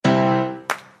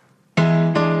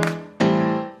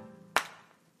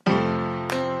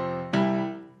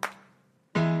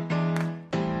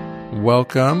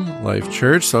Welcome, Life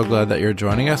Church. So glad that you're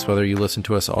joining us, whether you listen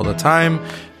to us all the time,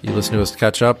 you listen to us to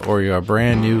catch up, or you're a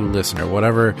brand new listener.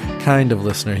 Whatever kind of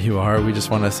listener you are, we just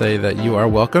want to say that you are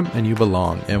welcome and you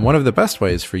belong. And one of the best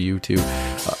ways for you to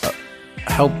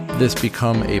help this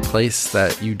become a place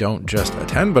that you don't just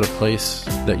attend, but a place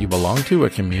that you belong to, a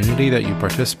community that you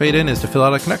participate in, is to fill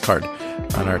out a Connect card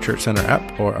on our Church Center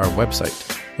app or our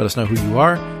website. Let us know who you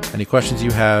are, any questions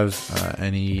you have,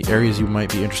 any areas you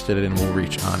might be interested in, we'll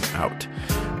reach on out.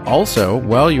 Also,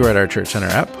 while you're at our Church Center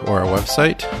app or our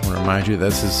website, I want to remind you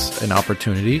this is an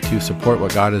opportunity to support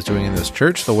what God is doing in this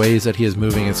church, the ways that He is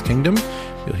moving His kingdom.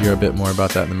 You'll hear a bit more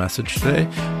about that in the message today,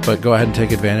 but go ahead and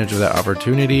take advantage of that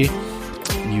opportunity.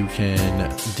 You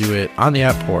can do it on the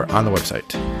app or on the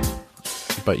website.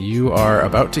 But you are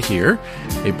about to hear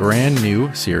a brand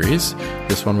new series.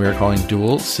 This one we are calling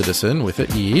Duel Citizen with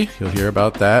an E. You'll hear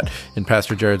about that in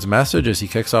Pastor Jared's message as he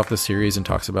kicks off the series and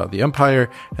talks about the empire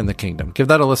and the kingdom. Give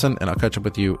that a listen, and I'll catch up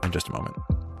with you in just a moment.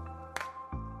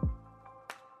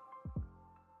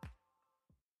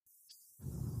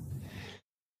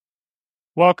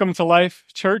 Welcome to Life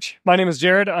Church. My name is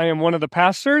Jared. I am one of the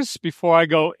pastors. Before I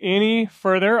go any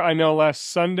further, I know last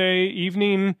Sunday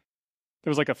evening there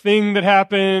was a thing that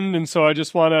happened, and so I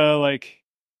just want to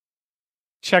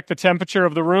check the temperature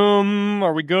of the room.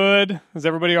 Are we good? Is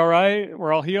everybody all right?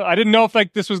 We're all healed. I didn't know if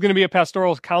this was going to be a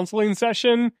pastoral counseling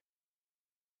session,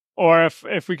 or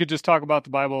if we could just talk about the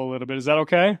Bible a little bit. Is that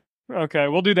okay? Okay,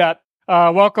 we'll do that.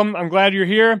 Welcome. I'm glad you're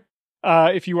here.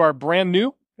 If you are brand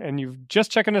new and you've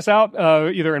just checking us out,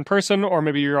 either in person or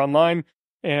maybe you're online,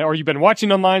 or you've been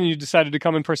watching online and you decided to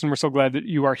come in person, we're so glad that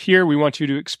you are here. We want you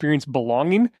to experience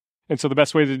belonging. And so the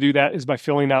best way to do that is by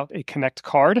filling out a Connect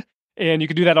card. And you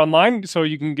can do that online, so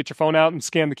you can get your phone out and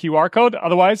scan the QR code.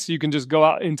 Otherwise, you can just go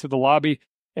out into the lobby,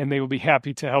 and they will be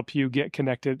happy to help you get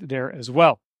connected there as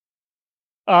well.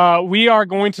 We are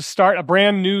going to start a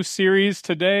brand new series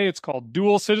today. It's called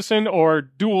Duel Citizen or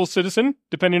Dual Citizen,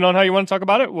 depending on how you want to talk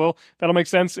about it. Well, that'll make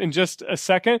sense in just a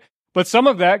second. But some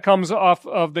of that comes off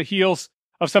of the heels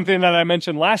of something that I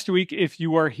mentioned last week, if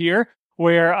you were here,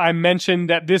 where I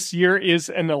mentioned that this year is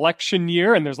an election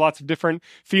year, and there's lots of different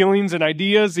feelings and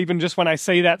ideas, even just when I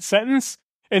say that sentence.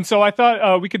 And so I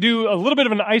thought we could do a little bit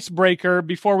of an icebreaker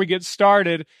before we get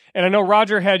started. And I know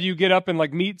Roger had you get up and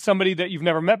meet somebody that you've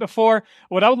never met before.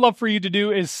 What I would love for you to do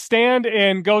is stand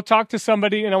and go talk to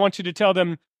somebody, and I want you to tell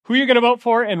them who you're going to vote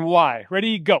for and why.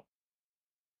 Ready, go.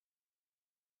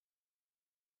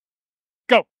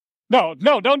 Go. No,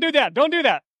 don't do that. Don't do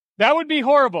that. That would be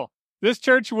horrible. This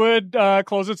church would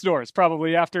close its doors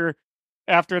probably after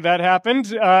that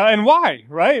happened. And why,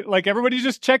 right? Everybody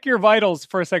just check your vitals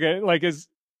for a second.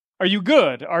 Are you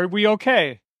good? Are we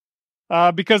okay?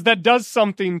 Because that does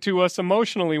something to us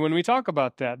emotionally when we talk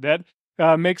about that. That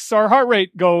makes our heart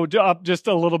rate go up just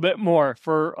a little bit more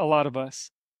for a lot of us.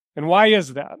 And why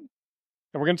is that? And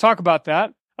we're going to talk about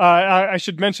that. I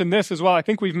should mention this as well. I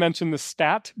think we've mentioned the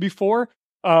stat before,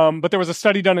 but there was a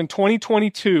study done in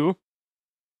 2022.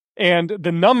 And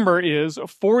the number is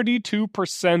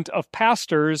 42% of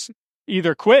pastors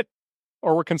either quit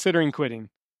or were considering quitting.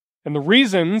 And the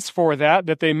reasons for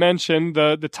that they mentioned,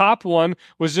 the top one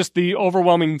was just the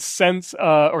overwhelming sense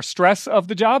or stress of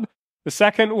the job. The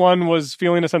second one was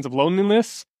feeling a sense of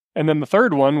loneliness. And then the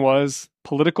third one was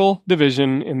political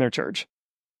division in their church.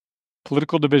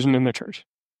 Political division in their church.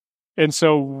 And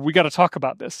so we got to talk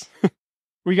about this.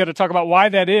 We got to talk about why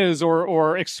that is,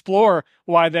 or explore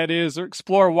why that is, or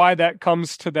explore why that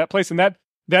comes to that place. And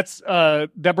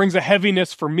that brings a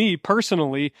heaviness for me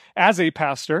personally as a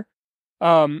pastor.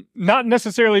 Not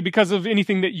necessarily because of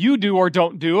anything that you do or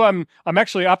don't do. I'm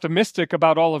actually optimistic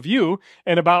about all of you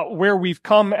and about where we've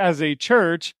come as a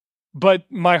church. But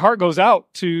my heart goes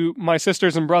out to my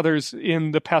sisters and brothers in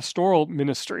the pastoral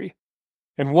ministry.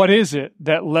 And what is it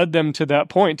that led them to that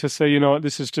point to say,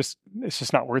 it's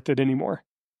just not worth it anymore.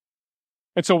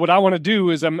 And so what I want to do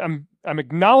is I'm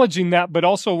acknowledging that, but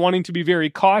also wanting to be very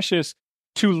cautious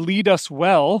to lead us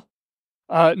well,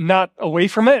 not away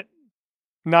from it,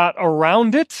 not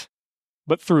around it,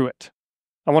 but through it.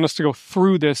 I want us to go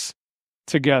through this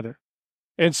together.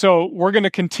 And so we're going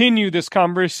to continue this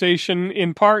conversation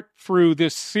in part through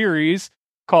this series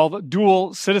called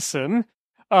Duel Citizen.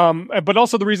 But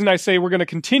also the reason I say we're going to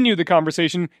continue the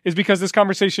conversation is because this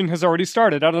conversation has already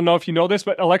started. I don't know if you know this,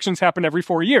 but elections happen every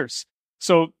 4 years.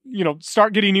 So,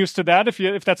 start getting used to that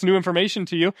if that's new information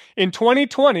to you. In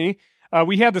 2020,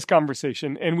 we had this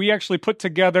conversation, and we actually put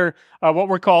together what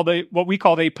we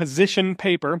called a position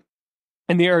paper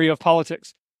in the area of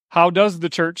politics. How does the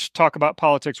church talk about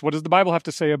politics? What does the Bible have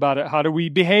to say about it? How do we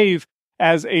behave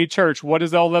as a church? What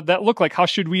does all of that look like? How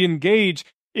should we engage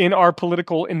in our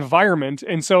political environment.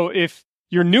 And so if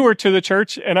you're newer to the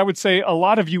church, and I would say a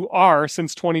lot of you are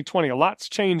since 2020, a lot's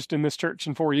changed in this church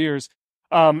in 4 years.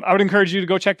 I would encourage you to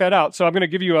go check that out. So I'm going to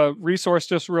give you a resource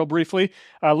just real briefly,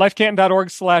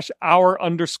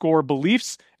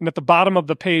 lifecanton.org/our_beliefs. And at the bottom of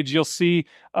the page, you'll see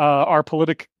our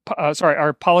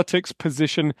politics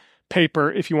position paper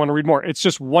if you want to read more. It's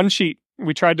just one sheet.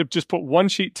 We tried to just put one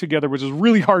sheet together, which is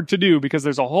really hard to do because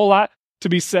there's a whole lot to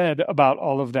be said about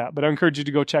all of that. But I encourage you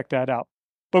to go check that out.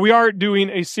 But we are doing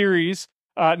a series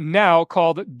now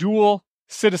called Duel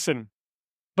Citizen.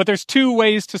 But there's two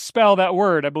ways to spell that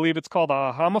word. I believe it's called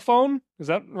a homophone. Is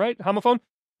that right? Homophone?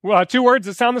 Well, two words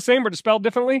that sound the same but are spelled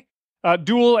differently.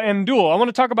 Duel and dual. I want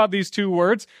to talk about these two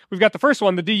words. We've got the first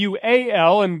one, the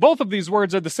D-U-A-L, and both of these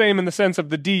words are the same in the sense of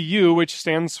the D-U, which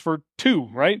stands for two,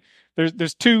 right?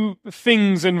 There's two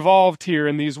things involved here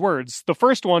in these words. The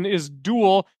first one is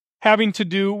dual, having to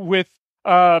do with,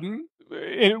 if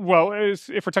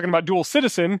we're talking about dual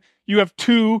citizen, you have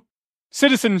two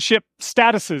citizenship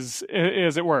statuses,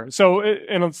 as it were. So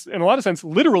in a lot of sense,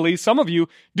 literally, some of you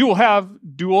do have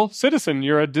dual citizen.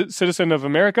 You're a citizen of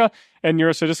America and you're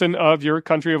a citizen of your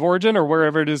country of origin or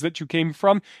wherever it is that you came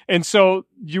from. And so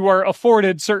you are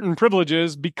afforded certain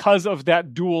privileges because of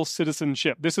that dual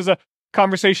citizenship. This is a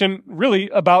conversation really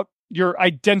about your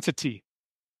identity.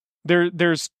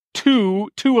 There's two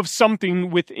of something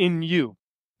within you.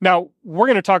 Now, we're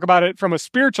going to talk about it from a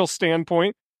spiritual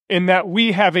standpoint, in that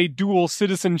we have a dual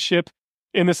citizenship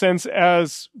in the sense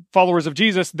as followers of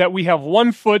Jesus, that we have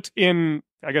one foot in,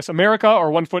 I guess, America,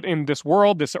 or one foot in this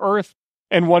world, this earth,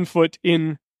 and one foot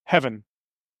in heaven.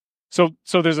 So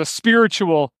there's a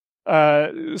spiritual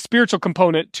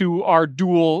component to our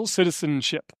dual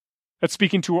citizenship. That's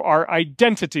speaking to our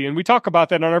identity. And we talk about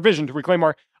that on our vision, to reclaim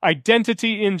our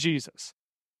identity in Jesus.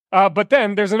 But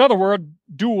then there's another word,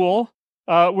 dual,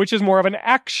 which is more of an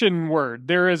action word.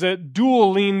 There is a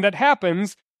dueling that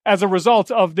happens as a result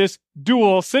of this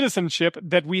dual citizenship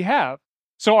that we have.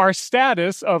 So our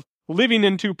status of living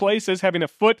in two places, having a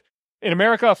foot in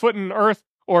America, a foot in earth,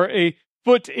 or a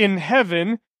foot in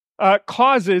heaven,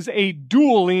 causes a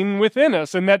dueling within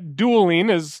us. And that dueling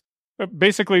is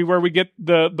basically where we get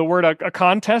the word a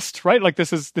contest, right? Like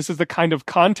this is the kind of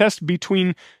contest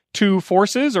between two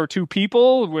forces or two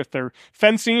people with their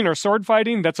fencing or sword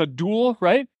fighting. That's a duel,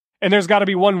 right? And there's got to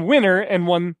be one winner and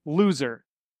one loser.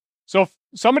 So if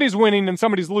somebody's winning and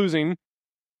somebody's losing,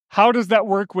 how does that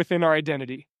work within our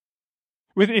identity?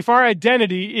 If our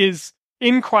identity is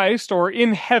in Christ or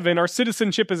in heaven, our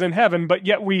citizenship is in heaven, but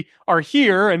yet we are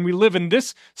here and we live in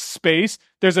this space,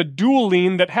 there's a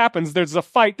dueling that happens. There's a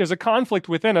fight. There's a conflict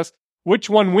within us. Which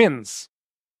one wins?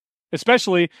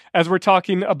 Especially as we're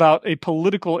talking about a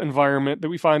political environment that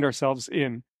we find ourselves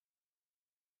in.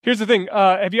 Here's the thing.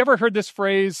 Have you ever heard this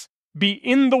phrase, be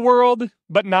in the world,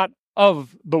 but not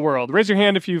of the world? Raise your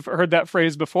hand if you've heard that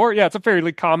phrase before. Yeah, it's a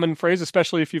fairly common phrase,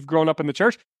 especially if you've grown up in the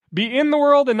church. Be in the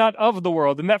world and not of the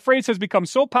world. And that phrase has become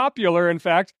so popular, in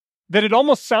fact, that it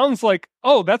almost sounds like,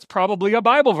 oh, that's probably a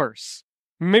Bible verse.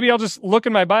 Maybe I'll just look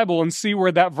in my Bible and see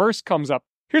where that verse comes up.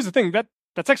 Here's the thing,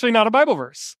 that's actually not a Bible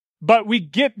verse. But we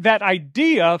get that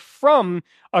idea from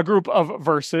a group of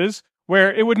verses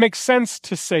where it would make sense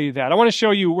to say that. I want to show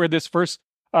you where this verse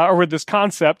or where this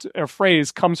concept or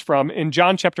phrase comes from in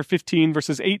John chapter 15,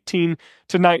 verses 18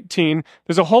 to 19.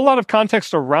 There's a whole lot of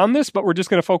context around this, but we're just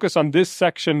going to focus on this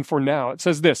section for now. It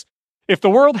says this: if the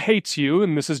world hates you,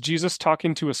 and this is Jesus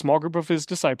talking to a small group of his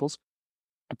disciples,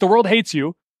 if the world hates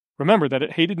you, remember that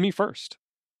it hated me first.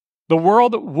 The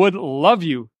world would love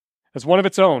you as one of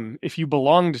its own if you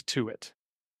belonged to it.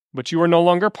 But you are no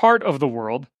longer part of the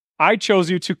world. I chose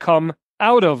you to come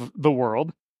out of the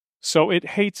world, so it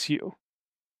hates you.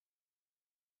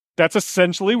 That's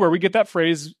essentially where we get that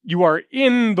phrase, you are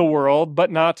in the world,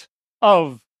 but not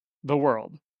of the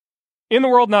world. In the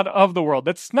world, not of the world.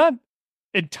 That's not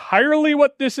entirely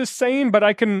what this is saying, but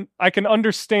I can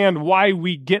understand why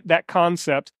we get that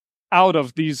concept out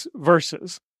of these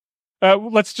verses.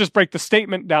 Let's just break the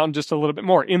statement down just a little bit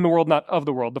more. In the world, not of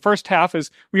the world. The first half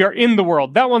is we are in the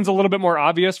world. That one's a little bit more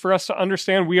obvious for us to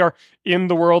understand. We are in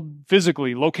the world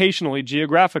physically, locationally,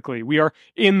 geographically. We are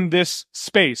in this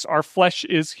space. Our flesh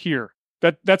is here.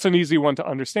 That's an easy one to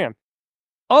understand.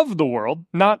 Of the world,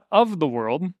 not of the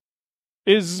world,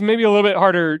 is maybe a little bit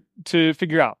harder to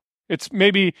figure out. It's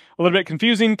maybe a little bit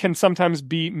confusing, can sometimes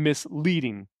be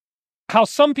misleading. How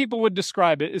some people would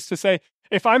describe it is to say,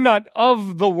 if I'm not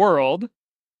of the world,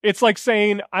 it's like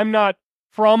saying I'm not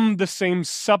from the same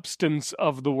substance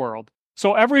of the world.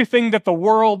 So everything that the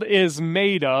world is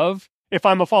made of, if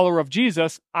I'm a follower of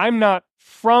Jesus, I'm not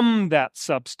from that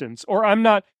substance, or I'm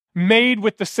not made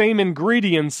with the same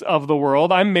ingredients of the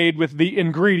world. I'm made with the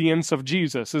ingredients of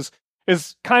Jesus,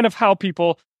 is kind of how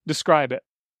people describe it.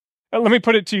 Let me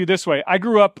put it to you this way. I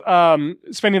grew up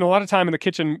spending a lot of time in the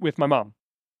kitchen with my mom.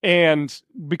 And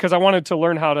because I wanted to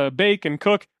learn how to bake and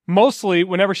cook, mostly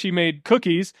whenever she made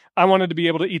cookies, I wanted to be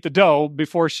able to eat the dough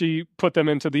before she put them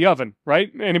into the oven,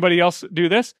 right? Anybody else do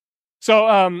this?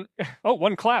 So, oh,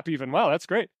 one clap even. Wow, that's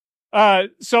great.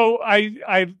 So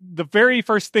the very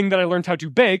first thing that I learned how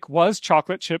to bake was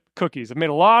chocolate chip cookies. I've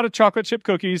made a lot of chocolate chip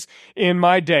cookies in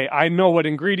my day. I know what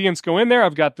ingredients go in there.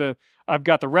 I've got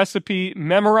the recipe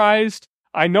memorized.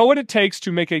 I know what it takes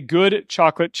to make a good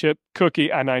chocolate chip cookie,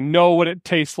 and I know what it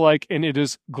tastes like, and it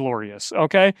is glorious,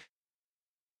 okay?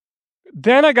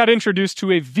 Then I got introduced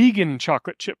to a vegan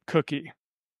chocolate chip cookie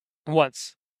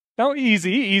once. Now,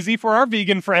 easy for our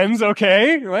vegan friends,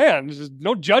 okay? Man, there's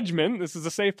no judgment. This is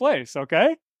a safe place,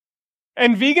 okay?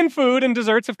 And vegan food and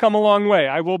desserts have come a long way.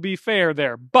 I will be fair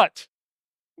there. But,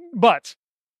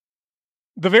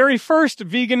 the very first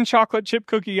vegan chocolate chip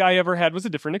cookie I ever had was a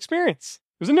different experience.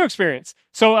 It was a new experience.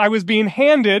 So I was being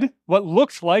handed what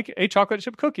looked like a chocolate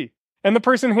chip cookie. And the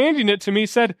person handing it to me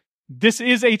said, "This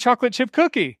is a chocolate chip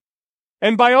cookie."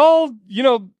 And by all,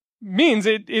 means,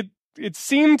 it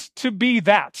seemed to be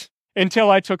that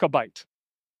until I took a bite.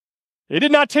 It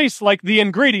did not taste like the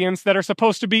ingredients that are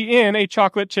supposed to be in a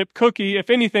chocolate chip cookie.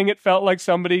 If anything, it felt like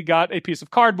somebody got a piece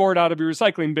of cardboard out of a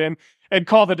recycling bin and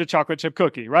called it a chocolate chip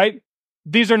cookie, right?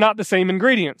 These are not the same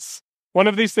ingredients. One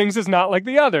of these things is not like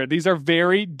the other. These are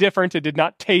very different. It did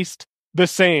not taste the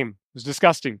same. It was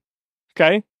disgusting.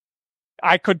 Okay?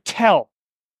 I could tell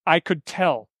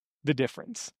the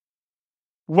difference.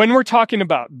 When we're talking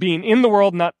about being in the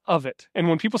world, not of it, and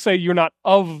when people say you're not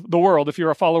of the world, if you're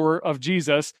a follower of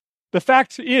Jesus, the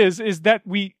fact is that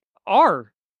we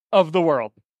are of the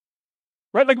world.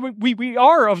 Right? Like we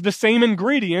are of the same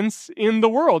ingredients in the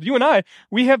world. You and I,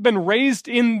 we have been raised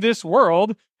in this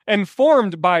world and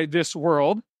formed by this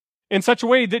world in such a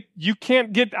way that you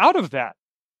can't get out of that.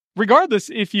 Regardless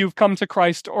if you've come to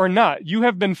Christ or not, you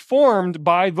have been formed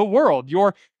by the world.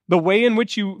 The way in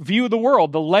which you view the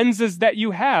world, the lenses that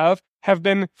you have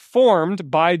been formed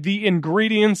by the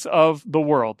ingredients of the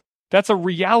world. That's a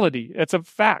reality. It's a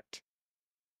fact.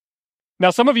 Now,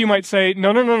 some of you might say,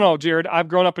 no, Jared, I've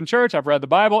grown up in church, I've read the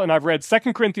Bible, and I've read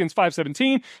 2 Corinthians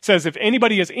 5:17, says if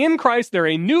anybody is in Christ, they're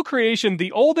a new creation,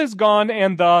 the old is gone,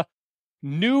 and the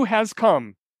new has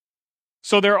come.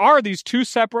 So there are these two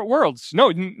separate worlds. No,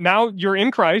 now you're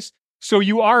in Christ, so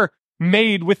you are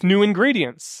made with new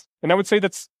ingredients. And I would say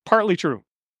that's partly true.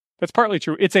 That's partly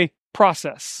true. It's a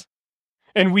process.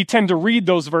 And we tend to read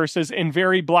those verses in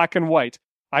very black and white.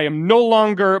 I am no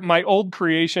longer my old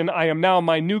creation. I am now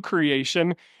my new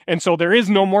creation. And so there is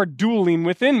no more dueling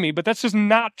within me. But that's just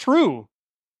not true.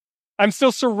 I'm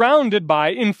still surrounded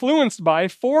by, influenced by,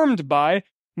 formed by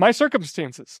my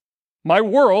circumstances, my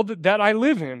world that I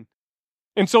live in.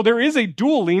 And so there is a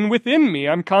dueling within me.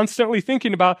 I'm constantly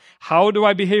thinking about how do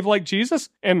I behave like Jesus?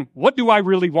 And what do I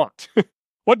really want?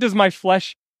 What does my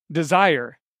flesh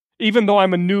desire? Even though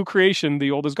I'm a new creation,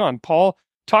 the old is gone. Paul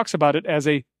talks about it as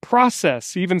a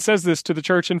process. He even says this to the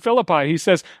church in Philippi. He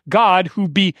says, God, who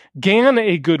began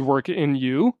a good work in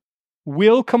you,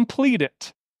 will complete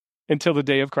it until the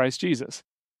day of Christ Jesus.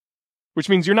 Which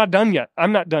means you're not done yet.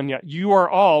 I'm not done yet. We are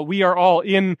all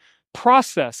in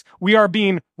process. We are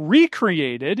being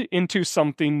recreated into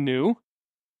something new.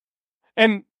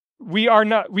 And we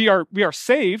are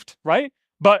saved, right?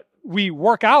 But we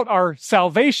work out our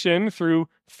salvation through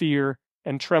fear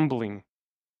and trembling.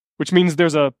 Which means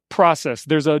there's a process,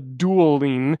 there's a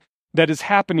dueling that is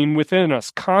happening within us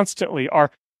constantly.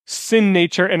 Our sin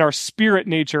nature and our spirit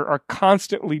nature are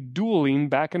constantly dueling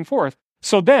back and forth.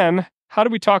 So then, how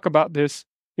do we talk about this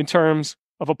in terms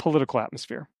of a political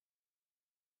atmosphere?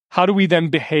 How do we then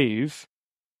behave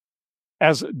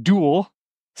as dual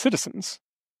citizens?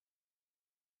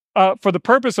 For the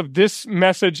purpose of this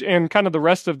message and kind of the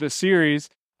rest of this series,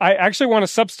 I actually want to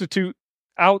substitute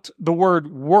out the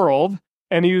word world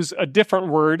and use a different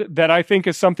word that I think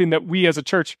is something that we as a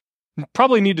church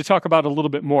probably need to talk about a little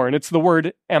bit more, and it's the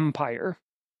word empire.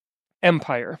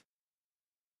 Empire.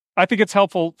 I think it's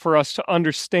helpful for us to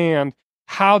understand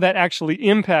how that actually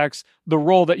impacts the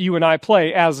role that you and I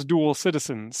play as dual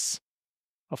citizens.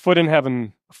 A foot in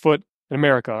heaven, a foot in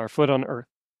America, or a foot on earth.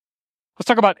 Let's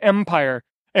talk about empire.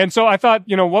 And so I thought,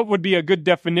 what would be a good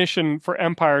definition for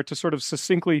empire to sort of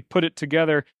succinctly put it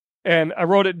together? And I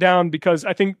wrote it down because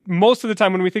I think most of the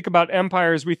time when we think about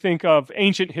empires, we think of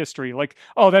ancient history. Like,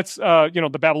 that's,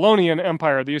 the Babylonian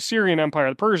Empire, the Assyrian Empire,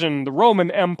 the Persian, the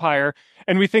Roman Empire.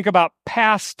 And we think about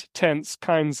past tense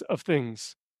kinds of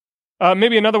things.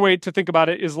 Maybe another way to think about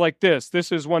it is like this.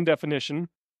 This is one definition.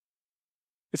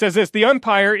 It says this: the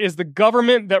empire is the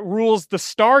government that rules the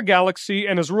star galaxy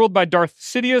and is ruled by Darth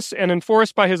Sidious and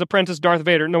enforced by his apprentice Darth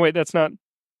Vader. No, wait, that's not.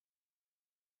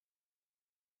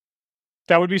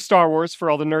 That would be Star Wars for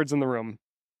all the nerds in the room,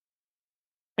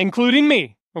 including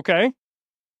me, okay?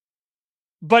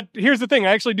 But here's the thing.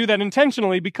 I actually do that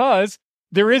intentionally because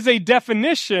there is a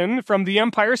definition from The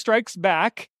Empire Strikes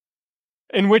Back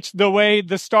in which the way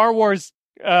the Star Wars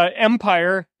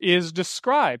empire is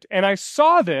described. And I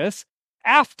saw this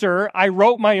after I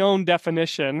wrote my own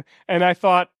definition, and I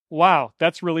thought, wow,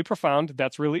 that's really profound.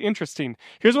 That's really interesting.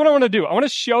 Here's what I want to do. I want to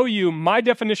show you my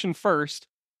definition first,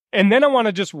 and then I want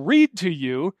to just read to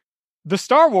you the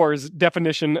Star Wars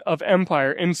definition of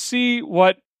empire and see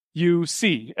what you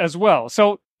see as well.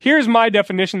 So here's my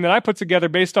definition that I put together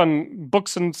based on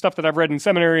books and stuff that I've read in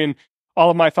seminary and all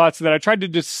of my thoughts that I tried to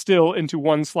distill into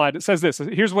one slide. It says this: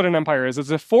 here's what an empire is. It's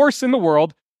a force in the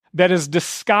world that is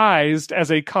disguised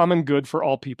as a common good for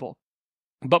all people,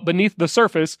 but beneath the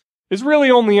surface is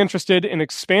really only interested in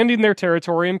expanding their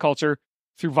territory and culture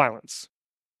through violence,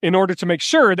 in order to make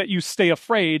sure that you stay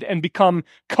afraid and become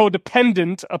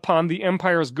codependent upon the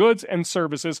empire's goods and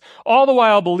services, all the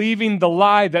while believing the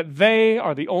lie that they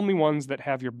are the only ones that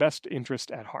have your best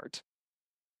interest at heart.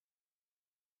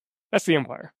 That's the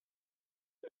empire.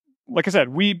 Like I said,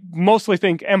 we mostly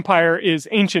think empire is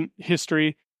ancient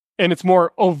history, and it's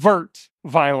more overt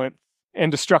violence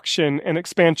and destruction and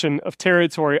expansion of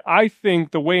territory. I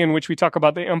think the way in which we talk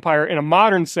about the empire in a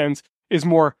modern sense is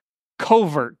more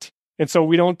covert. And so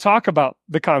we don't talk about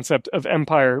the concept of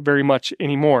empire very much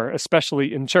anymore,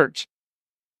 especially in church.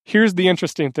 Here's the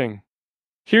interesting thing.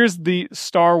 Here's the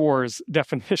Star Wars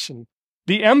definition.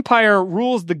 The empire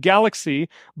rules the galaxy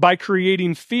by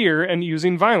creating fear and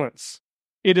using violence.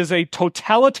 It is a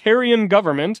totalitarian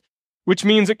government, which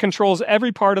means it controls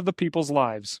every part of the people's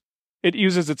lives. It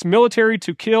uses its military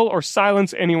to kill or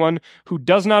silence anyone who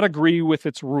does not agree with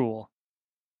its rule.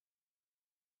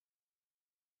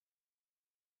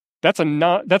 That's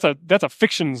a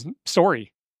fiction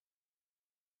story.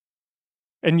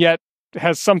 And yet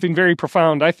has something very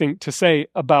profound, I think, to say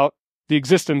about the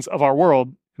existence of our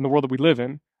world and the world that we live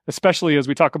in, especially as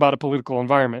we talk about a political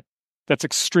environment that's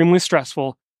extremely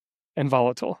stressful and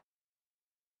volatile.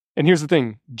 And here's the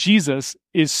thing: Jesus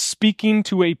is speaking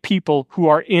to a people who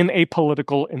are in a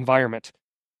political environment.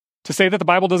 To say that the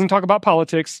Bible doesn't talk about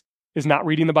politics is not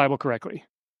reading the Bible correctly.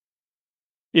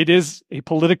 It is a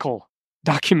political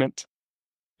document,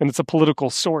 and it's a political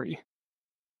story.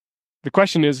 The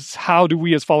question is, how do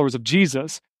we as followers of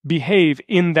Jesus behave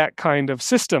in that kind of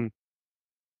system?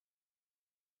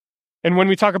 And when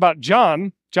we talk about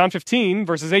John 15,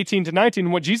 verses 18 to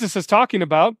 19, what Jesus is talking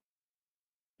about,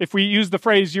 if we use the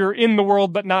phrase, you're in the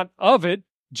world but not of it,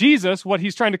 Jesus, what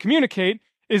he's trying to communicate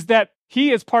is that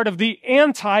he is part of the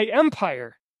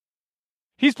anti-empire.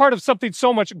 He's part of something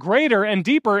so much greater and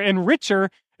deeper and richer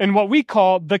in what we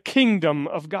call the kingdom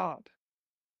of God.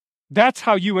 That's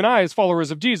how you and I, as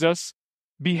followers of Jesus,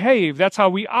 behave. That's how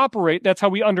we operate. That's how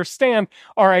we understand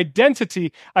our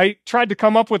identity. I tried to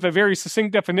come up with a very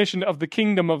succinct definition of the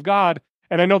kingdom of God,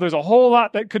 and I know there's a whole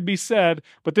lot that could be said,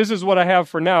 but this is what I have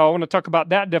for now. I want to talk about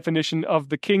that definition of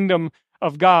the kingdom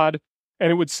of God,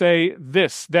 and it would say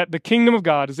this: that the kingdom of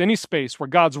God is any space where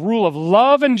God's rule of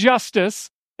love and justice,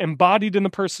 embodied in the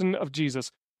person of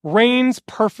Jesus, reigns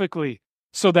perfectly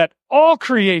so that all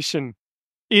creation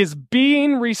is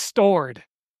being restored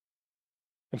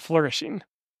and flourishing.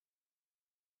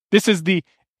 This is the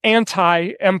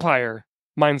anti-empire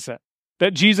mindset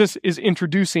that Jesus is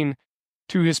introducing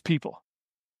to his people.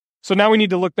 So now we need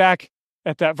to look back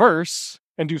at that verse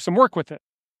and do some work with it.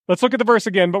 Let's look at the verse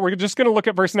again, but we're just going to look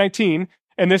at verse 19.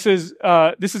 And this is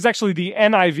actually the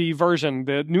NIV version,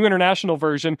 the New International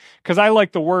Version, because I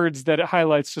like the words that it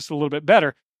highlights just a little bit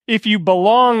better. If you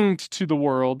belonged to the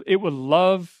world, it would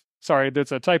love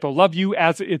you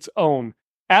as its own.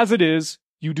 As it is,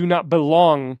 you do not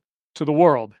belong to the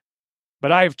world,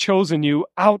 but I have chosen you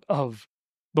out of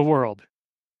the world.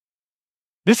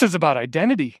 This is about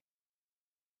identity.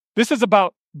 This is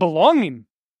about belonging.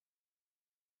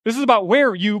 This is about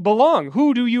where you belong.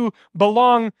 Who do you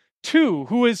belong to?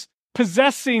 Who is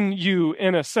possessing you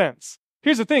in a sense?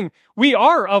 Here's the thing. We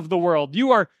are of the world.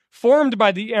 You are formed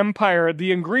by the empire.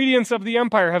 The ingredients of the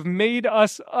empire have made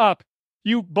us up.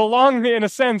 You belong, in a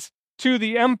sense, to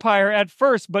the empire at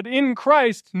first, but in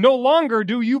Christ, no longer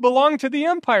do you belong to the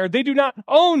empire. They do not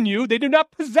own you. They do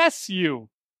not possess you.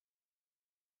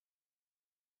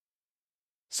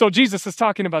 So Jesus is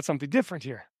talking about something different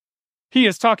here. He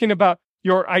is talking about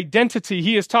your identity.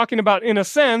 He is talking about, in a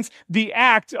sense, the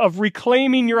act of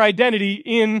reclaiming your identity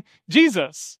in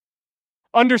Jesus.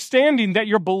 Understanding that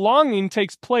your belonging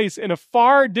takes place in a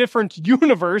far different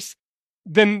universe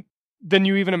than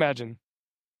you even imagine.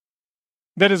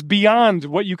 That is beyond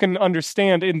what you can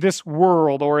understand in this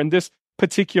world or in this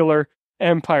particular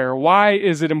empire. Why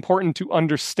is it important to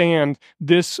understand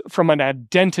this from an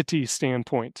identity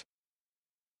standpoint?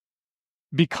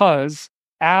 Because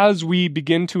as we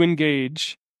begin to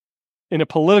engage in a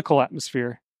political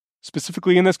atmosphere,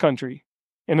 specifically in this country,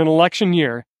 in an election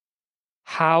year,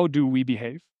 how do we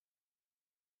behave?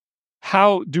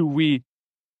 How do we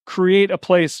create a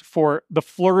place for the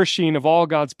flourishing of all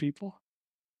God's people?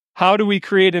 How do we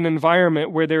create an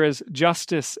environment where there is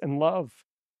justice and love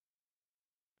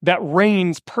that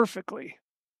reigns perfectly?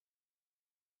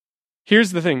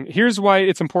 Here's the thing. Here's why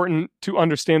it's important to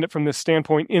understand it from this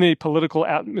standpoint in a political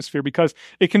atmosphere, because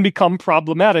it can become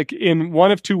problematic in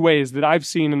one of two ways that I've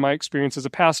seen in my experience as a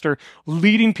pastor,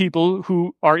 leading people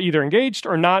who are either engaged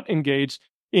or not engaged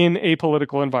in a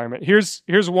political environment.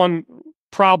 Here's one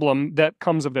problem that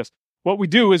comes of this. What we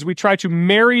do is we try to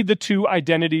marry the two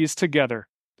identities together,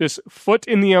 this foot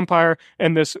in the empire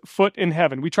and this foot in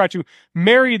heaven. We try to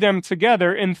marry them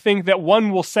together and think that one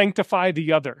will sanctify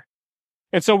the other.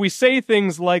 And so we say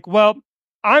things like, well,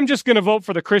 I'm just going to vote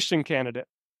for the Christian candidate.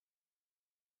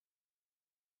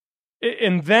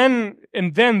 And then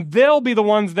they'll be the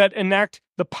ones that enact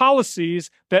the policies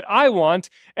that I want.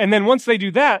 And then once they do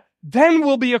that, then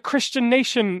we'll be a Christian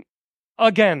nation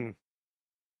again.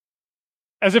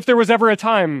 As if there was ever a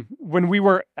time when we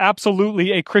were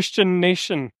absolutely a Christian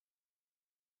nation.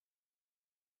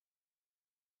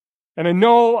 And I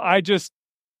know I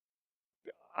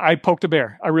poked a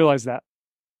bear. I realize that.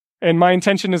 And my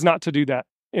intention is not to do that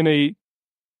in a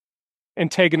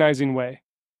antagonizing way.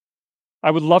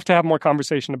 I would love to have more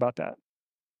conversation about that.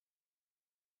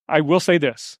 I will say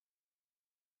this.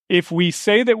 If we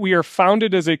say that we are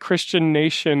founded as a Christian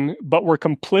nation, but we're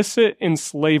complicit in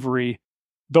slavery,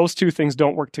 those two things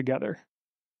don't work together.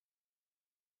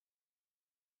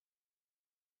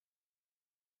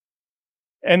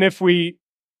 And if we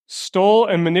stole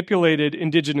and manipulated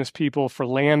indigenous people for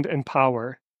land and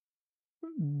power,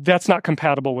 that's not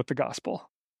compatible with the gospel.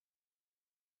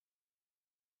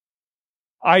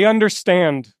 I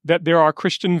understand that there are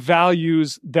Christian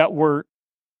values that were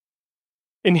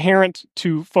inherent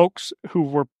to folks who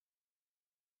were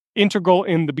integral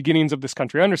in the beginnings of this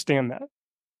country. I understand that.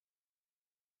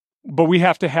 But we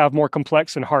have to have more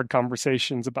complex and hard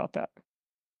conversations about that,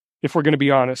 if we're going to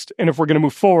be honest, and if we're going to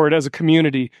move forward as a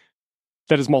community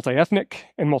that is multi-ethnic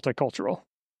and multicultural.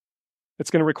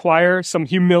 It's going to require some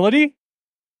humility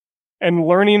and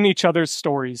learning each other's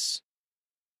stories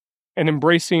and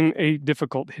embracing a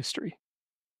difficult history.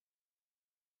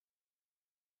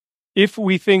 If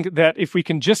we think that if we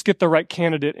can just get the right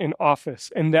candidate in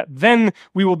office and that then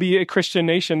we will be a Christian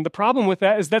nation, the problem with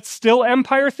that is that's still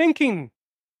empire thinking.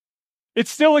 It's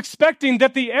still expecting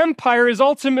that the empire is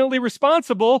ultimately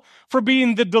responsible for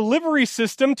being the delivery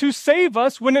system to save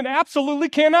us when it absolutely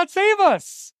cannot save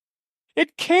us.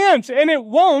 It can't and it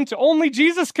won't. Only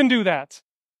Jesus can do that.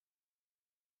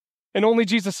 And only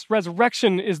Jesus'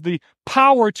 resurrection is the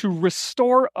power to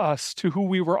restore us to who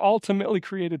we were ultimately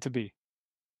created to be.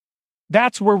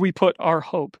 That's where we put our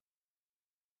hope.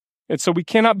 And so we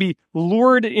cannot be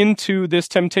lured into this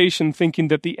temptation thinking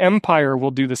that the empire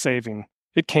will do the saving.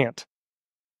 It can't.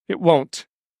 It won't.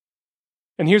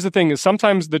 And here's the thing is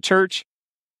sometimes the church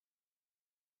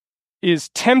is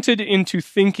tempted into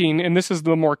thinking, and this is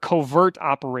the more covert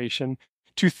operation,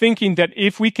 to thinking that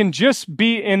if we can just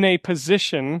be in a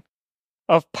position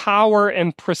of power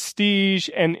and prestige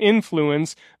and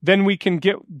influence, then we can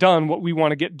get done what we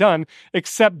want to get done.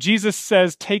 Except Jesus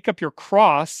says, take up your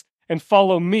cross and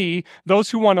follow me. Those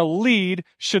who want to lead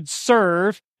should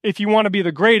serve. If you want to be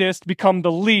the greatest, become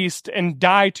the least and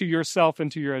die to yourself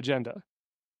and to your agenda.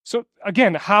 So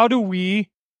again,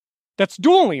 that's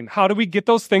dueling. How do we get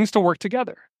those things to work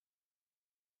together?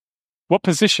 What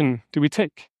position do we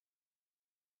take?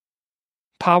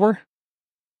 Power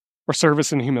or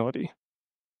service and humility?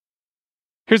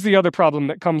 Here's the other problem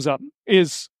that comes up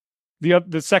is the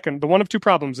one of two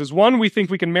problems is one, we think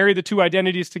we can marry the two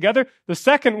identities together. The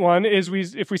second one is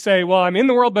if we say, well, I'm in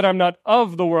the world, but I'm not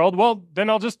of the world. Well, then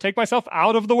I'll just take myself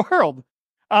out of the world.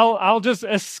 I'll just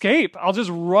escape. I'll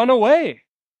just run away.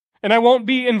 And I won't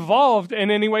be involved in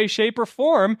any way, shape, or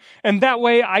form. And that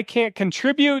way I can't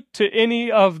contribute to any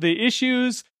of the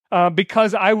issues.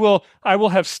 because I will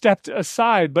have stepped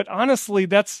aside. But honestly,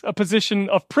 that's a position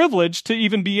of privilege to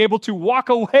even be able to walk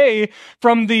away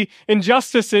from the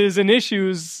injustices and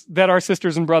issues that our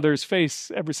sisters and brothers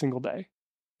face every single day.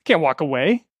 Can't walk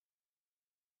away.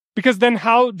 Because then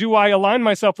how do I align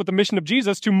myself with the mission of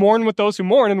Jesus to mourn with those who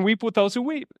mourn and weep with those who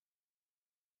weep?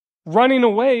 Running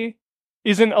away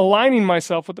isn't aligning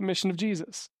myself with the mission of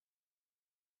Jesus.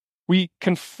 We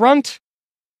confront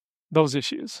those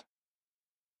issues,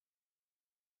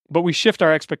 but we shift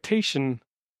our expectation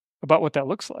about what that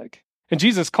looks like. And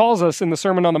Jesus calls us in the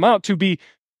Sermon on the Mount to be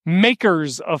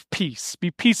makers of peace,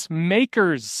 be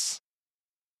peacemakers,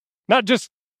 not just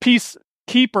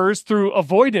peacekeepers through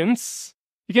avoidance.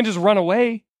 You can't just run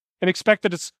away and expect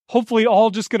that it's hopefully all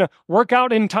just going to work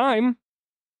out in time.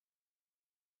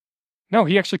 No,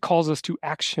 he actually calls us to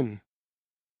action,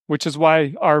 which is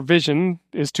why our vision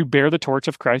is to bear the torch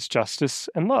of Christ's justice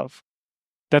and love.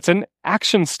 That's an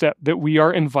action step that we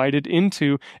are invited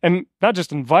into, and not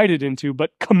just invited into,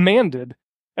 but commanded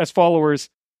as followers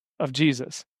of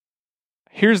Jesus.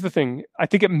 Here's the thing. I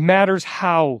think it matters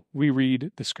how we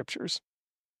read the scriptures.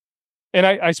 And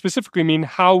I specifically mean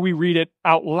how we read it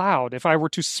out loud. If I were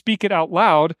to speak it out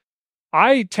loud,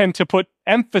 I tend to put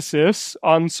emphasis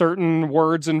on certain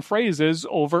words and phrases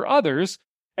over others,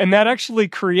 and that actually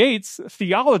creates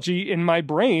theology in my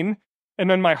brain and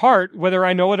in my heart, whether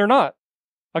I know it or not.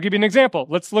 I'll give you an example.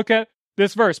 Let's look at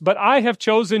this verse. But I have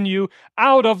chosen you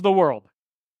out of the world.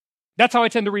 That's how I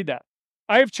tend to read that.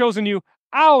 I have chosen you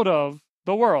out of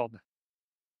the world.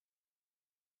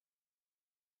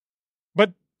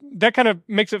 But that kind of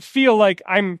makes it feel like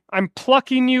I'm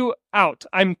plucking you out.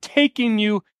 I'm taking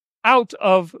you out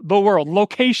of the world,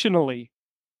 locationally,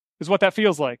 is what that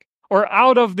feels like. Or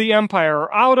out of the empire,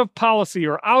 or out of policy,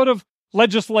 or out of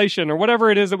legislation, or whatever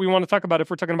it is that we want to talk about if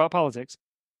we're talking about politics.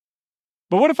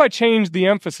 But what if I change the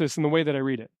emphasis in the way that I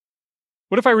read it?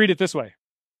 What if I read it this way?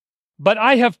 But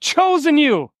I have chosen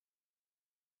you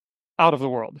out of the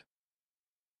world.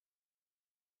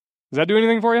 Does that do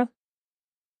anything for you?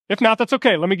 If not, that's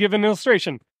okay. Let me give an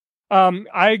illustration.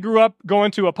 I grew up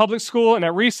going to a public school, and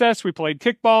at recess, we played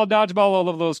kickball, dodgeball, all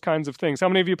of those kinds of things. How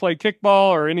many of you played kickball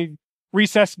or any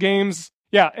recess games?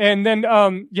 Yeah, and then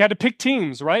you had to pick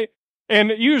teams, right?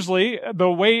 And usually, the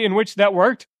way in which that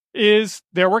worked is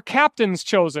there were captains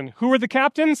chosen. Who were the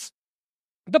captains?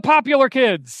 The popular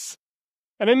kids.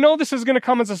 And I know this is going to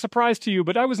come as a surprise to you,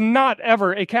 but I was not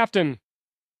ever a captain.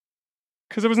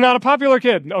 Because I was not a popular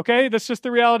kid, okay? That's just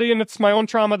the reality, and it's my own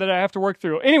trauma that I have to work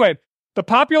through. Anyway, the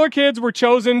popular kids were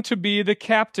chosen to be the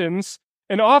captains,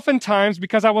 and oftentimes,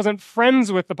 because I wasn't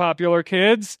friends with the popular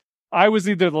kids, I was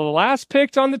either the last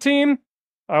picked on the team,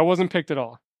 or I wasn't picked at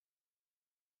all.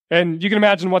 And you can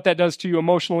imagine what that does to you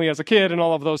emotionally as a kid and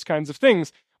all of those kinds of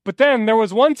things. But then there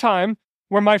was one time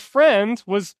where my friend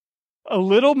was a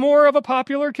little more of a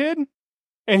popular kid,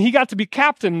 and he got to be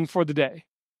captain for the day.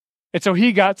 And so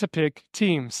he got to pick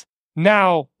teams.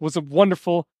 Now was a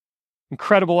wonderful,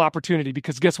 incredible opportunity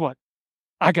because guess what?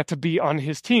 I got to be on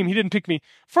his team. He didn't pick me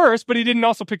first, but he didn't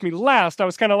also pick me last. I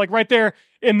was kind of like right there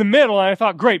in the middle, and I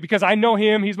thought, great, because I know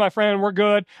him. He's my friend. We're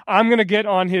good. I'm going to get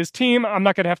on his team. I'm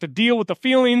not going to have to deal with the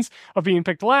feelings of being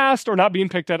picked last or not being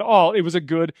picked at all. It was a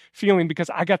good feeling because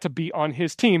I got to be on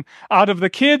his team. Out of the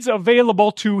kids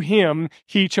available to him,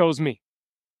 he chose me.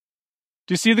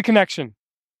 Do you see the connection?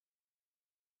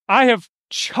 I have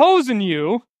chosen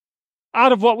you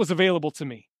out of what was available to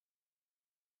me.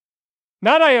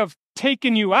 Not I have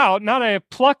taken you out, not I have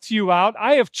plucked you out.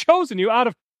 I have chosen you out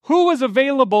of who was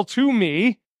available to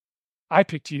me. I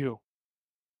picked you.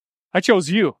 I chose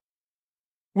you.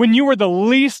 When you were the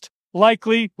least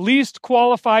likely, least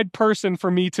qualified person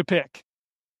for me to pick.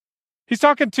 He's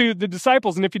talking to the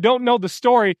disciples, and if you don't know the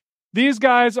story, these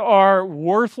guys are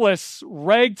worthless,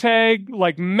 ragtag,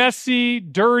 like messy,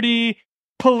 dirty,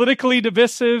 politically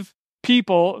divisive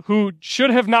people who should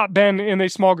have not been in a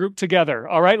small group together,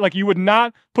 all right? Like you would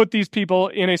not put these people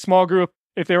in a small group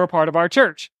if they were part of our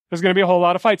church. There's going to be a whole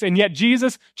lot of fights, and yet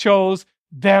Jesus chose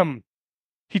them.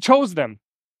 He chose them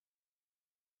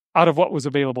out of what was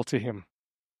available to him.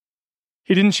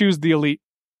 He didn't choose the elite.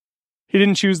 He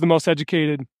didn't choose the most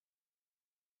educated.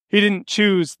 He didn't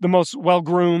choose the most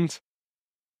well-groomed.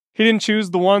 He didn't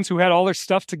choose the ones who had all their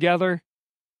stuff together.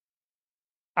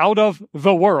 Out of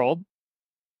the world,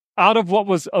 out of what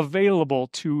was available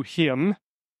to him,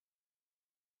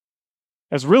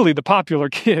 as really the popular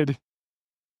kid,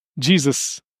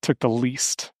 Jesus took the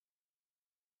least.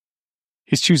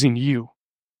 He's choosing you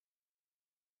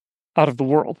out of the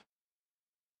world.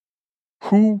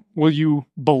 Who will you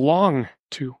belong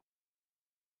to?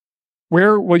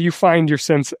 Where will you find your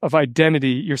sense of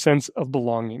identity, your sense of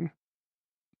belonging?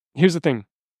 Here's the thing.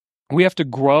 We have to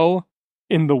grow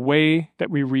in the way that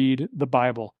we read the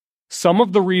Bible. Some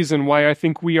of the reason why I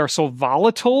think we are so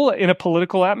volatile in a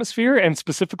political atmosphere, and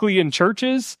specifically in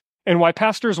churches, and why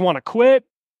pastors want to quit,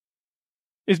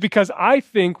 is because I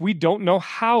think we don't know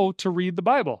how to read the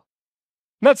Bible.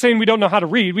 I'm not saying we don't know how to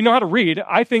read. We know how to read.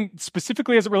 I think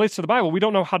specifically as it relates to the Bible, we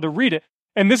don't know how to read it.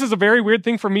 And this is a very weird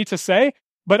thing for me to say,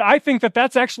 but I think that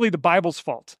that's actually the Bible's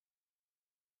fault.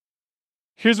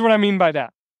 Here's what I mean by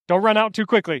that. Don't run out too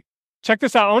quickly. Check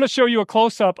this out. I want to show you a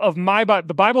close-up of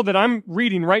the Bible that I'm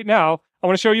reading right now. I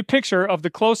want to show you a picture of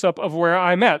the close-up of where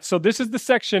I'm at. So this is the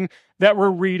section that we're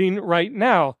reading right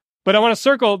now. But I want to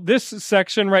circle this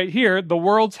section right here, the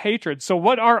world's hatred. So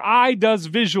what our eye does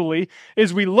visually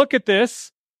is we look at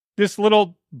this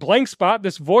little blank spot,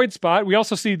 this void spot. We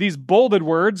also see these bolded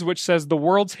words, which says the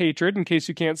world's hatred, in case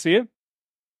you can't see it.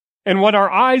 And what our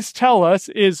eyes tell us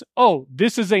is, oh,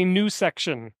 this is a new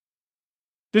section.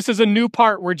 This is a new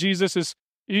part where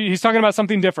he's talking about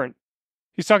something different.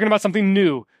 He's talking about something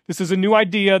new. This is a new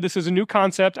idea. This is a new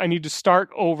concept. I need to start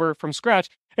over from scratch.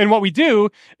 And what we do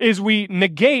is we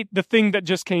negate the thing that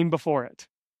just came before it.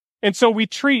 And so we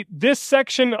treat this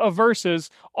section of verses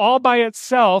all by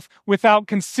itself without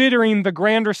considering the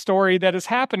grander story that is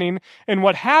happening. And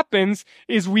what happens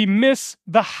is we miss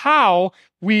the how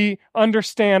we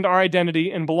understand our identity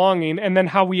and belonging, and then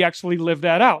how we actually live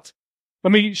that out.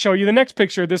 Let me show you the next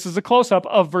picture. This is a close-up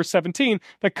of verse 17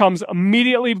 that comes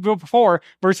immediately before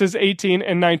verses 18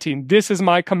 and 19. This is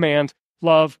my command: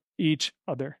 love each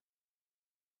other.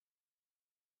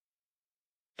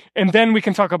 And then we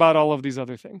can talk about all of these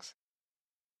other things.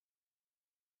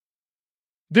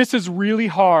 This is really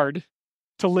hard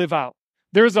to live out.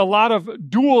 There's a lot of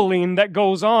dueling that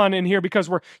goes on in here because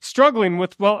we're struggling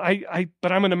with, but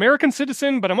I'm an American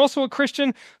citizen, but I'm also a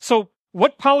Christian. So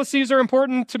what policies are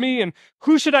important to me, and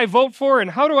who should I vote for,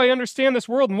 and how do I understand this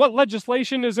world, and what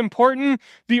legislation is important?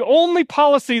 The only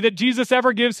policy that Jesus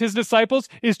ever gives his disciples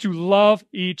is to love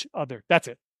each other. That's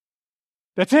it.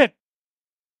 That's it.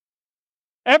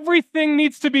 Everything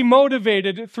needs to be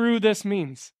motivated through this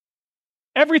means.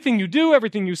 Everything you do,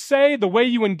 everything you say, the way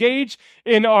you engage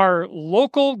in our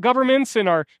local governments, in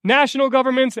our national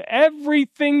governments,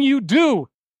 everything you do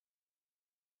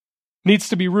needs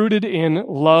to be rooted in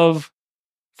love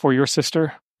for your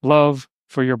sister, love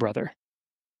for your brother.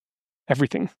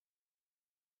 Everything.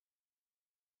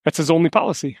 That's his only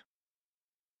policy.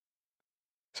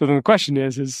 So then the question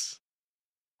is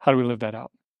how do we live that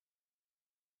out?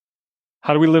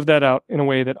 How do we live that out in a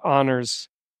way that honors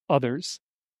others?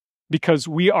 Because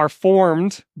we are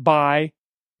formed by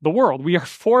the world. We are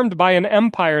formed by an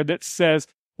empire that says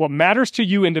what matters to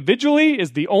you individually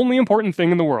is the only important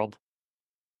thing in the world.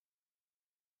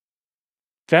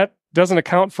 That doesn't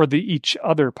account for the each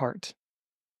other part.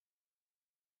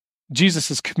 Jesus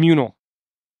is communal,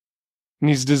 and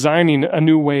he's designing a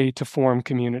new way to form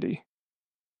community.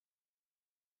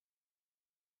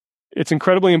 It's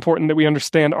incredibly important that we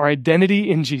understand our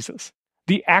identity in Jesus,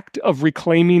 the act of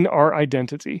reclaiming our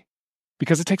identity,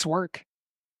 because it takes work.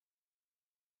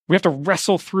 We have to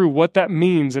wrestle through what that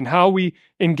means and how we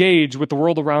engage with the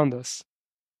world around us.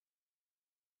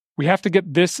 We have to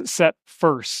get this set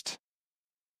first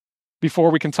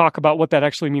before we can talk about what that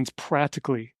actually means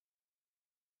practically.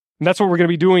 And that's what we're going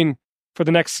to be doing for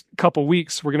the next couple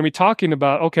weeks. We're going to be talking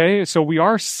about, okay, so we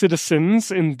are citizens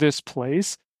in this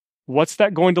place. What's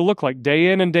that going to look like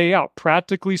day in and day out?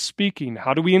 Practically speaking,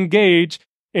 how do we engage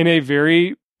in a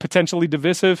very potentially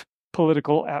divisive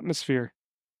political atmosphere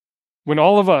when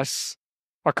all of us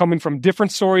are coming from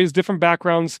different stories, different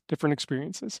backgrounds, different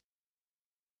experiences?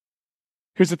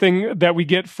 Here's the thing that we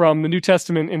get from the New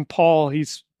Testament in Paul.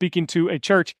 He's speaking to a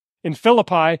church in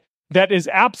Philippi that is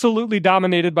absolutely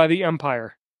dominated by the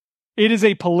empire. It is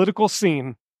a political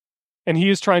scene, and he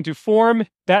is trying to form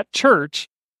that church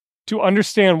to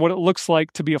understand what it looks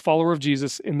like to be a follower of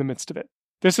Jesus in the midst of it.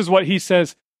 This is what he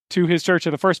says to his church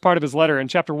in the first part of his letter in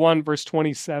chapter 1, verse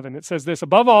 27. It says this: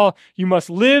 above all, you must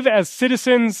live as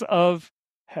citizens of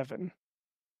heaven,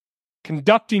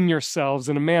 conducting yourselves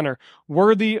in a manner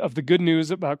worthy of the good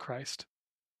news about Christ.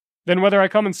 Then whether I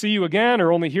come and see you again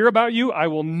or only hear about you, I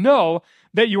will know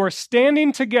that you are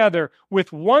standing together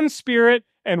with one spirit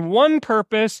and one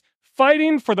purpose,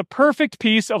 fighting for the perfect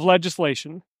peace of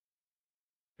legislation.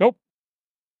 Nope.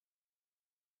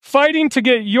 Fighting to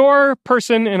get your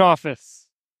person in office.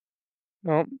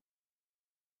 Nope.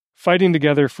 Fighting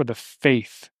together for the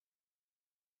faith,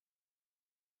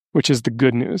 which is the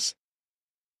good news.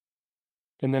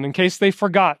 And then in case they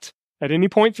forgot, At any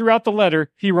point throughout the letter,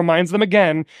 he reminds them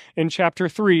again in chapter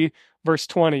 3, verse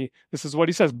 20. This is what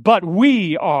he says, but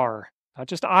we are, not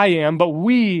just I am, but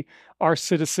we are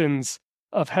citizens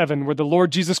of heaven where the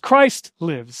Lord Jesus Christ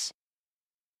lives.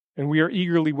 And we are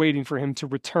eagerly waiting for him to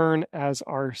return as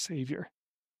our Savior.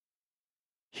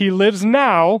 He lives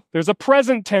now. There's a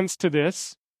present tense to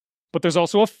this, but there's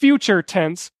also a future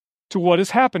tense to what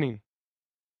is happening.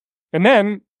 And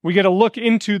then we get a look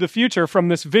into the future from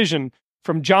this vision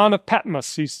from John of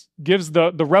Patmos. He gives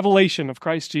the revelation of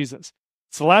Christ Jesus.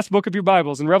 It's the last book of your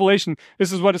Bibles. In Revelation,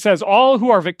 this is what it says. All who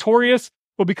are victorious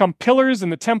will become pillars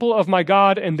in the temple of my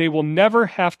God, and they will never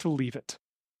have to leave it.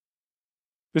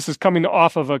 This is coming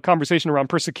off of a conversation around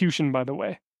persecution, by the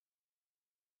way.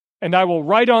 And I will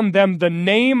write on them the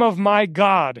name of my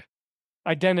God,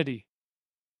 identity.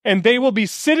 And they will be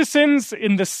citizens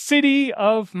in the city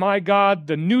of my God,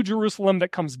 the New Jerusalem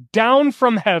that comes down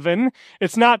from heaven.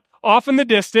 It's not off in the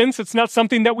distance. It's not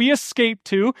something that we escape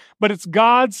to, but it's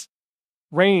God's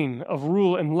reign of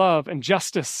rule and love and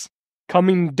justice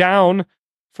coming down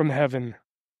from heaven.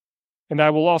 And I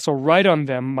will also write on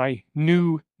them my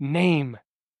new name.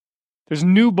 There's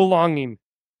new belonging,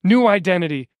 new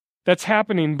identity that's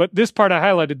happening. But this part I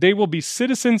highlighted, they will be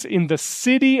citizens in the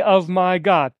city of my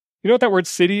God. You know what that word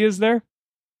city is there?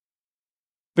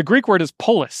 The Greek word is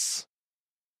polis.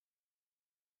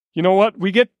 You know what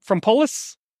we get from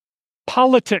polis?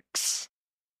 Politics.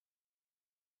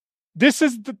 This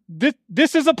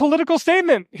is a political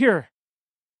statement here.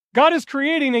 God is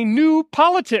creating a new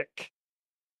politic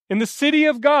in the city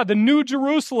of God, the New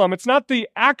Jerusalem. It's not the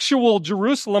actual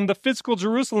Jerusalem, the physical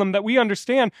Jerusalem that we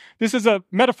understand. This is a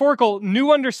metaphorical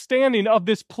new understanding of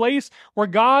this place where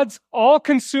God's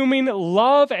all-consuming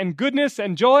love and goodness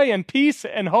and joy and peace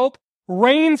and hope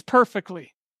reigns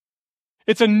perfectly.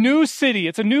 It's a new city.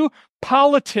 It's a new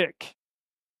politic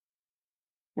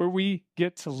where we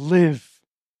get to live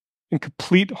in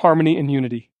complete harmony and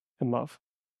unity and love.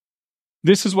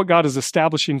 This is what God is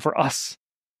establishing for us,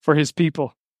 for his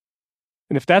people.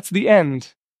 And if that's the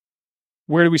end,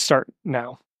 where do we start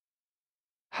now?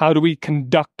 How do we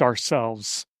conduct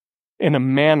ourselves in a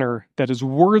manner that is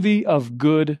worthy of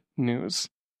good news?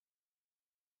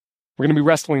 We're going to be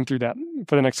wrestling through that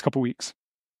for the next couple weeks.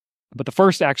 But the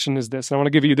first action is this. I want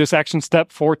to give you this action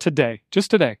step for today,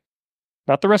 just today.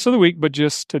 Not the rest of the week, but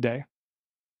just today.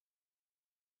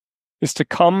 Is to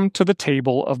come to the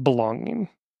table of belonging.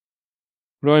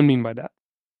 What do I mean by that?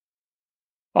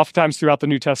 Oftentimes throughout the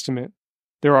New Testament,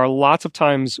 there are lots of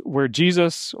times where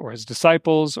Jesus or his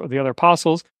disciples or the other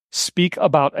apostles speak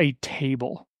about a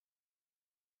table.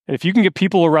 And if you can get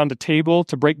people around a table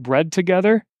to break bread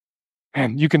together,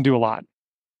 man, you can do a lot.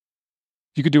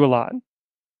 You could do a lot.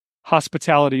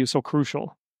 Hospitality is so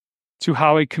crucial to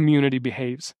how a community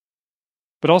behaves.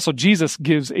 But also Jesus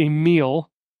gives a meal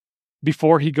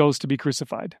before he goes to be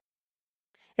crucified.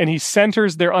 And he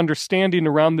centers their understanding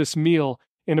around this meal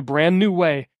in a brand new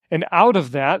way. And out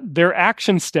of that, their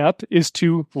action step is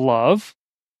to love.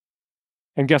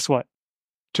 And guess what?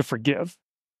 To forgive.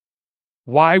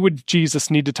 Why would Jesus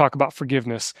need to talk about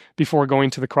forgiveness before going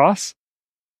to the cross?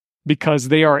 Because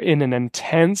they are in an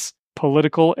intense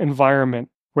political environment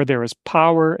where there is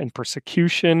power and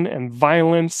persecution and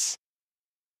violence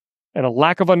and a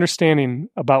lack of understanding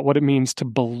about what it means to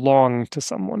belong to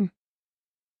someone.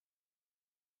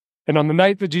 And on the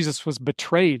night that Jesus was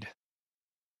betrayed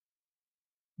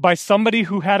by somebody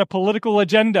who had a political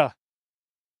agenda,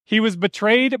 he was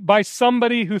betrayed by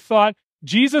somebody who thought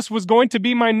Jesus was going to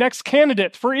be my next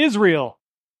candidate for Israel.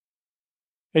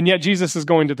 And yet Jesus is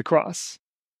going to the cross.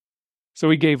 So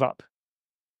he gave up.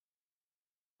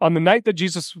 On the night that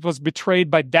Jesus was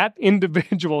betrayed by that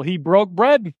individual, he broke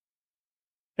bread.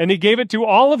 And he gave it to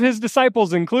all of his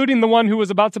disciples, including the one who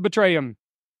was about to betray him.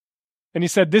 And he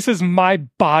said, "This is my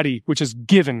body, which is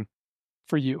given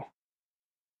for you.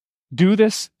 Do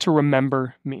this to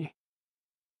remember me."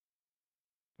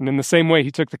 And in the same way,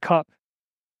 he took the cup.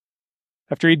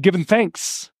 After he'd given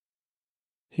thanks,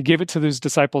 he gave it to his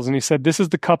disciples and he said, "This is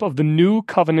the cup of the new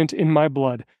covenant in my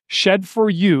blood, shed for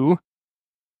you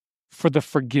for the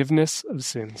forgiveness of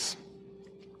sins.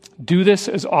 Do this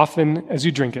as often as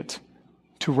you drink it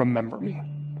to remember me."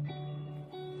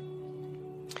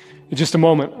 In just a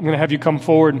moment, I'm going to have you come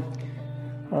forward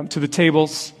to the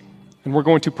tables, and we're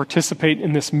going to participate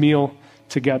in this meal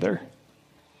together.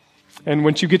 And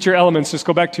once you get your elements, just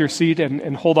go back to your seat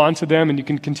and hold on to them, and you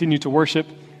can continue to worship.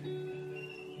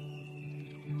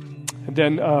 And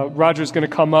then Roger's going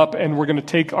to come up, and we're going to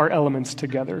take our elements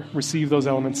together, receive those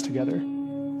elements together.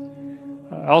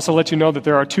 I also let you know that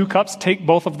there are 2 cups. Take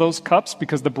both of those cups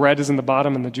because the bread is in the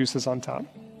bottom and the juice is on top.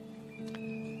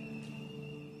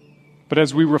 But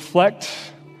as we reflect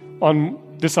on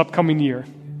this upcoming year,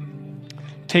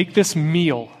 take this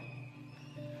meal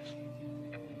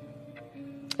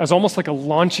as almost like a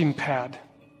launching pad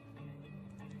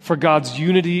for God's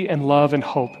unity and love and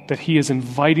hope that he is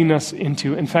inviting us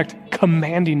into, in fact,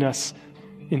 commanding us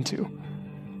into.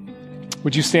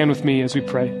 Would you stand with me as we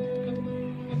pray?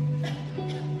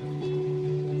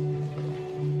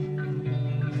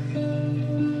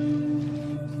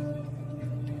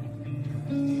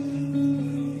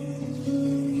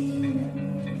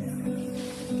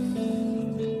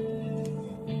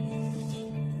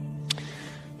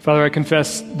 Father, I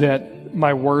confess that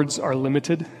my words are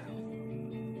limited.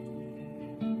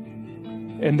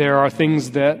 And there are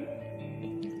things that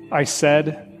I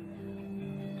said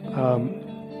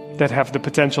that have the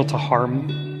potential to harm.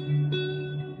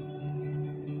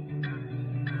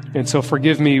 And so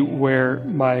forgive me where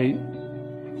my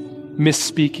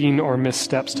misspeaking or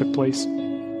missteps took place.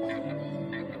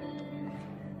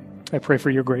 I pray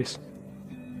for your grace.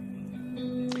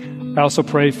 I also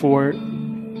pray for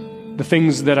the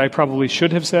things that I probably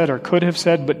should have said or could have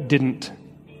said but didn't.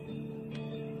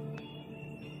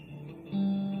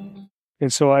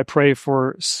 And so I pray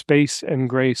for space and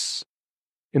grace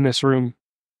in this room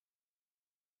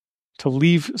to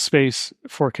leave space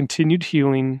for continued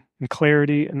healing and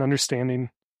clarity and understanding,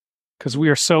 because we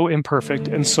are so imperfect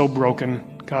and so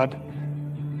broken, God.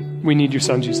 We need your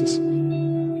Son, Jesus.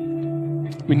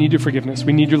 We need your forgiveness.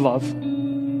 We need your love.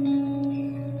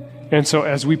 And so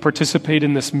as we participate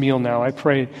in this meal now, I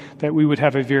pray that we would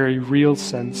have a very real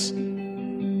sense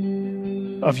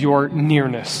of your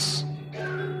nearness,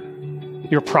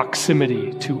 your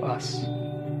proximity to us.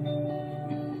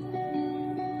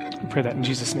 I pray that in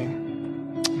Jesus' name.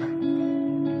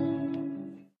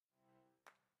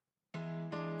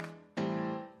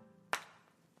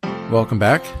 Welcome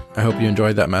back. I hope you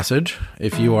enjoyed that message.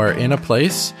 If you are in a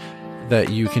place that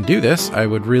you can do this, I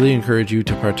would really encourage you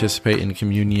to participate in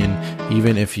communion,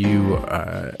 even if you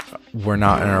were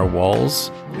not in our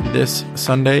walls this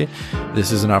Sunday.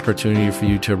 This is an opportunity for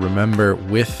you to remember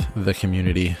with the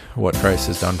community what Christ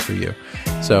has done for you.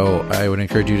 So I would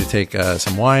encourage you to take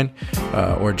some wine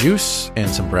or juice and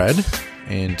some bread,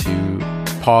 and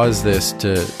to pause this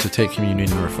to take communion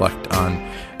and reflect on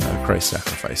Christ's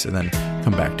sacrifice, and then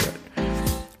come back to it.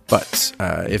 But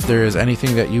if there is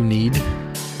anything that you need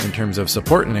in terms of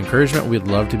support and encouragement, we'd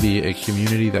love to be a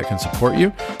community that can support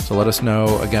you. So let us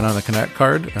know again on the Connect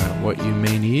card what you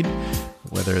may need,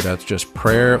 whether that's just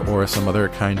prayer or some other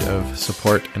kind of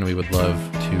support, and we would love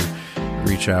to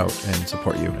reach out and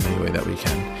support you in any way that we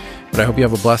can. But I hope you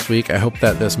have a blessed week. I hope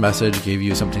that this message gave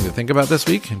you something to think about this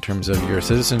week in terms of your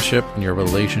citizenship and your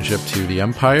relationship to the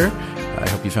empire. I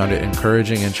hope you found it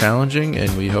encouraging and challenging,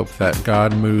 and we hope that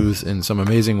God moves in some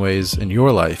amazing ways in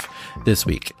your life this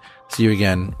week. See you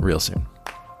again real soon.